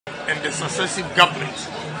and the successive governments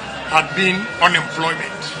had been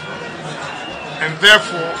unemployment. And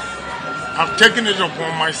therefore, I've taken it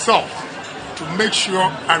upon myself to make sure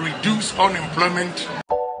I reduce unemployment.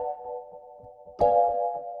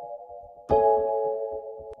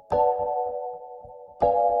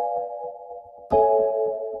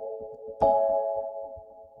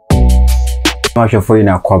 For you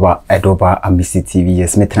now cover Adoba amistytv.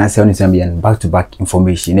 Yes, me transfer on Zambian back-to-back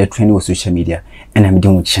information. A training with social media, and I'm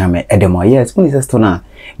doing with Chame Edema. Yes, when is now?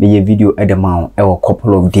 Me a video Edema a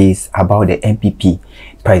couple of days about the NPP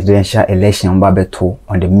presidential election Babeto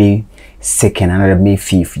on the May 2nd and the May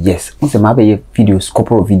 5th. Yes, once my videos,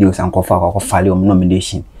 couple of videos and cover file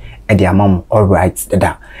nomination. The mom all right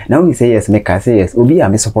that now we say yes, make I say yes. Obi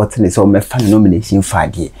am supporting this or me fan nomination for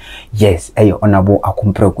the yes. Honorable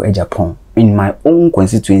Agyapong Agyapong in my own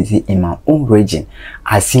constituency in my own region,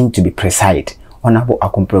 I seem to be preside. Honorable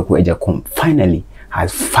Agyapong Agyapong finally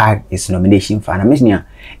has filed his nomination for an amazing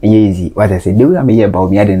easy. What I say, the way I may about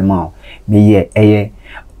me at the mouth, me a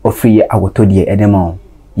free I will tell you at the mouth.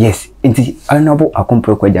 Yes, indeed, Honorable Agyapong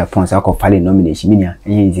Agyapong so I can file a nomination. Meaning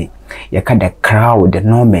easy. You got the crowd, the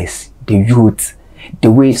normies, the youth, the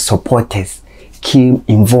way supporters came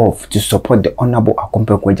involved to support the Honorable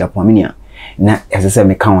Agyapong Agyapong. Now, as I said,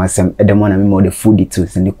 me can't some at the morning more the food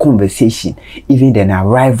details and the conversation, even the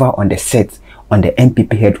arrival on the set on the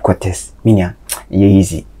NPP headquarters. Meaning,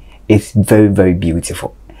 easy. It's very, very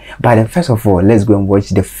beautiful. But then first of all, let's go and watch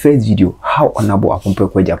the first video how Honorable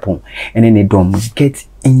Agyapong Agyapong and then they don't get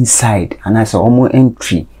inside and I saw almost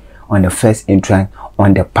entry on the first entrance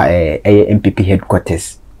on the NPP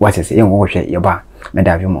headquarters. What is it? You watch it, your bar,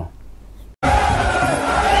 Madame.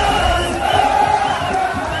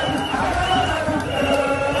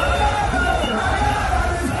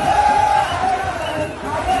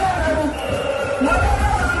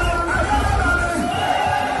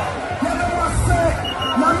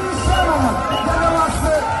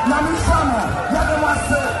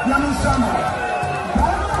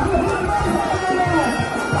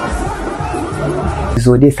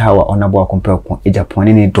 So this is how Honorable Agyapong Agyapong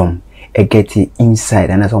in a dome get inside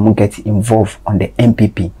and as I'm get involved on the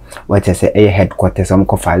NPP. What I say a headquarters I'm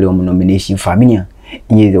file nomination for me.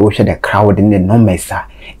 In the crowd in the numbers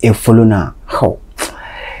a follow now how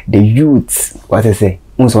the youth what I say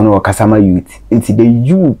unso no kasama youth into the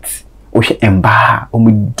youth oche emba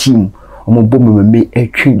omu team omu bombe me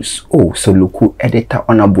atwins oh so local editor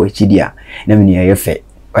Honorable Chidia na me ya fe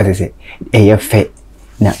what I say e fe.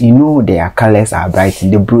 Now, you know their colors are bright.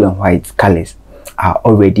 The blue and white colors are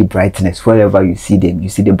already brightness. Wherever you see them, you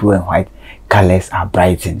see the blue and white colors are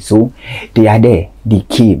brightened. So, they are there. They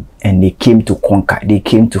came and they came to conquer. They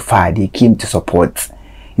came to fight. They came to support.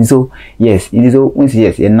 And so, yes, it is always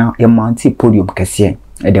yes. And now, a multi podium kasi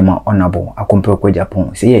the more Honorable Agyapong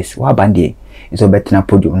Agyapong. Say yes, what bandi? It's a better na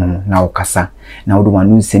podium now kasa. Now the one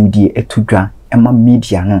who send the etudra ema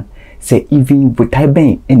media no. Say even with I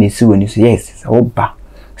been in the when you say yes, so ba.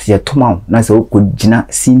 Say tomorrow na say could jina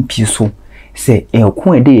simpi so say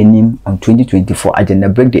ko e dey enim on 2024 agenda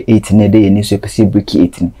break the 18 day ni so pese break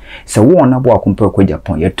 18 say wo na bo Agyapong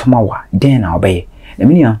Agyapong ye tomawa den na obey na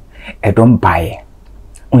minia e don buy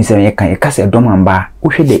on say ye kan ye kase don amba wo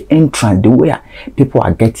hwe the entrance the way people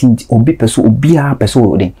are getting obi person obia person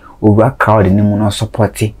odin over crowd ni mu no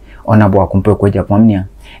support Honorable Agyapong Agyapong nia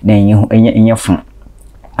na enye fun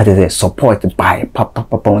as support by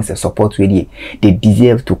papa wants a support really they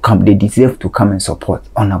deserve to come and support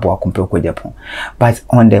Honorable Agyapong Agyapong. But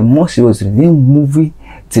on the most serious they moving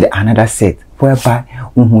to the another set whereby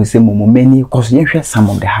we say many because you share some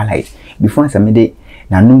of the highlights before some day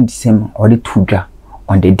na no December or the tuja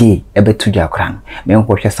on the day ebe tuja kran me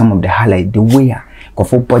share some of the highlights the way go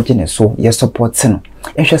for budget so your support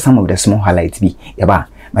share some of the small highlights be yaba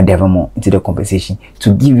my devil more into the conversation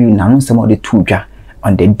to give you now some of the tuja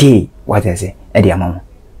on the day, what I say, Eddie Mama.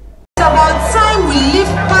 It's about time we leave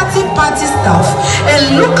party stuff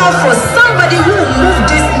and look out for somebody who will move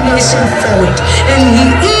this nation forward. And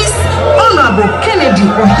he is Honorable Kennedy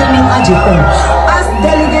Agyapong. As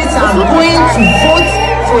delegates are going to vote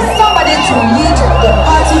for somebody to lead the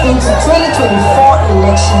party into 2024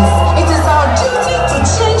 elections, it is our duty to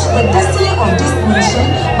change the destiny of this nation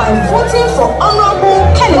by voting for Honorable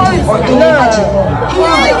Kennedy Agyapong. He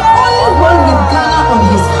is the only one with Ghana on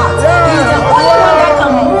his heart. He is the only one that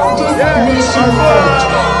can move this nation forward.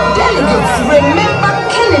 Delegates, remember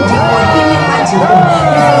Kennedy Agyapong.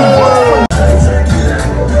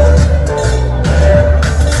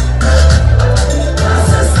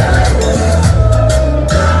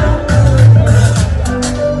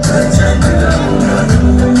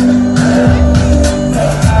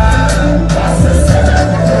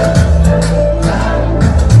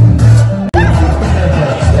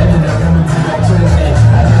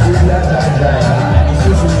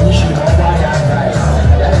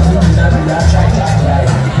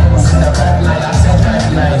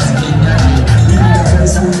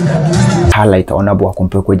 highlight honorable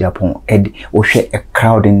Akompe Agyapong ed o hwe a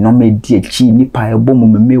crowd in no media chi nipa ebo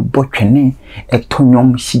mumeme botwene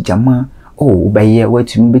etonyom hijama oh baye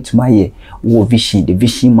wetu betuma ye wo vision the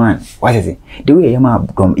vision man what is it the way yama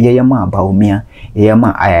baumia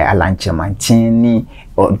yama alanche mancheni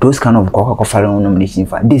or those kind of kokofare nomination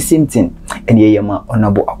for the same thing and yama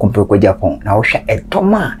honorable Akompe Agyapong na wo hwe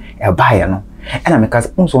etoma e baye no and I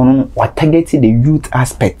because also no what targeting the youth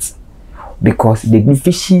aspects because the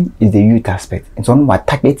vision is the youth aspect and so we're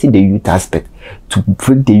targeting the youth aspect to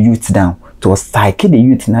break the youth down to psyche the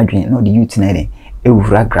youth not the youth a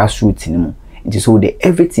grassroots anymore. And so the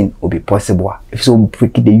everything will be possible if so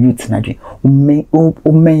break the youth not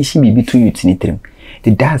mention be between youth in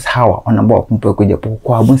it. That's how on about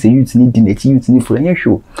the youth need for any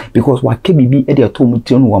show because what can be at the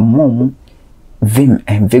automaton one more vim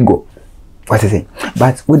and vigor. What is it?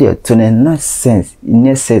 But with the to no sense in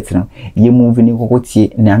a set you moving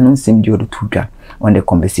in announcing the other on the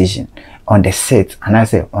conversation on the set and I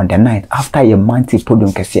say on the night after your month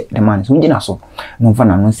podium can see the man is so no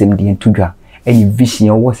one announcing the tuja any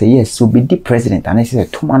vision was say yes so be the president and I say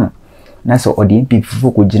two man na so or the NPP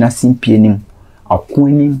folk go jina simpi enim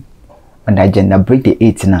akonim on the agenda break the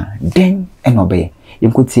 8 na then and obey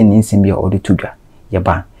you could see in sim or the tuja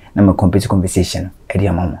yaba na me complete conversation e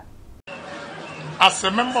dia mama. As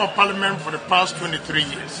a member of parliament for the past 23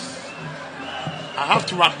 years, I have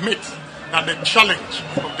to admit that the challenge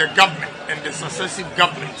of the government and the successive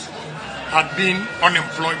governments had been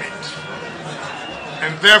unemployment.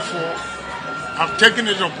 And therefore, I've taken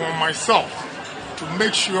it upon myself to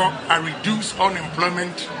make sure I reduce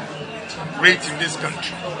unemployment rate in this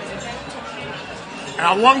country. And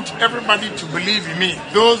I want everybody to believe in me,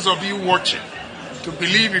 those of you watching, to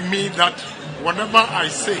believe in me that whatever I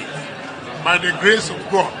say, by the grace of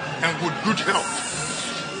God and with good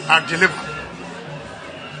health, I deliver.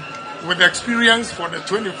 With experience for the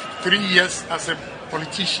 23 years as a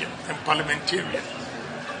politician and parliamentarian,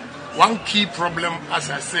 one key problem, as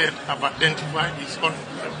I said, I've identified is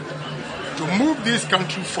unemployment. To move this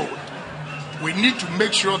country forward, we need to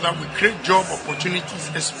make sure that we create job opportunities,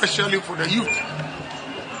 especially for the youth.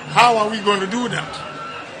 How are we going to do that?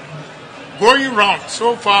 Going round,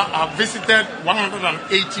 so far I've visited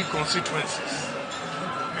 180 constituencies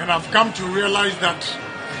and I've come to realize that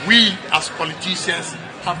we as politicians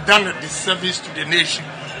have done a disservice to the nation.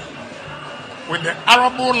 With the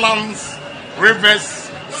arable lands, rivers,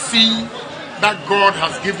 sea that God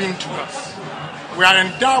has given to us, we are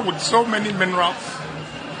endowed with so many minerals,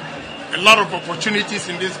 a lot of opportunities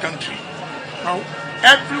in this country. Now,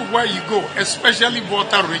 everywhere you go, especially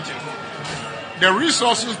Volta region, the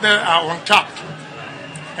resources there are untapped.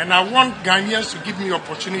 And I want Ghanaians to give me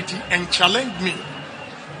opportunity and challenge me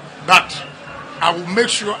that I will make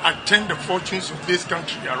sure I turn the fortunes of this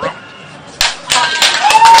country around.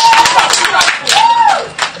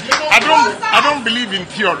 I don't believe in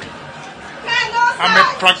theory. I'm a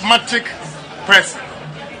pragmatic person.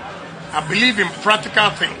 I believe in practical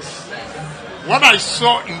things. What I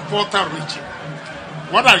saw in Volta region,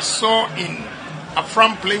 what I saw in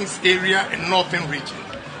Afram Plains area and northern region,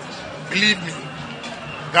 believe me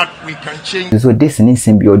that we can change. So this is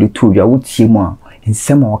in the two you would see more in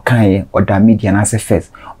some or kind or that media as a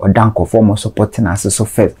first or dank of former supporting as a so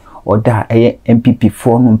first or that MPP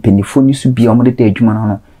for no penny phone used to be on the day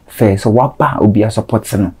human first so what will be a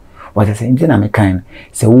support no what I say in a kind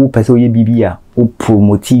so who person ye bibia who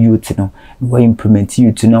promote youth no who implement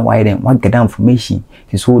you to know why them what get information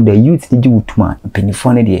so the youth did you to man penny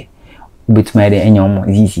phone there but my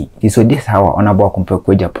easy. So this how honorable Akompe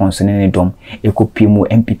Agyapong so ne dom ekopi mu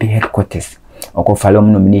MPP headquarters or follow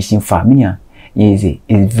nomination family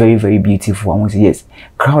is very very beautiful. I want to say yes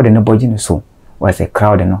crowd and a budget so was a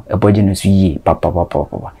crowd and a budget so ye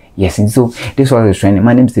papa yes. And so this was the training.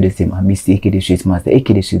 My name is the same AMISTY the Street Master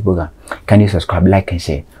the Street Burger. Can you subscribe, like and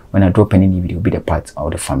share when I drop any video? Be the part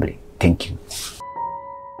of the family. Thank you.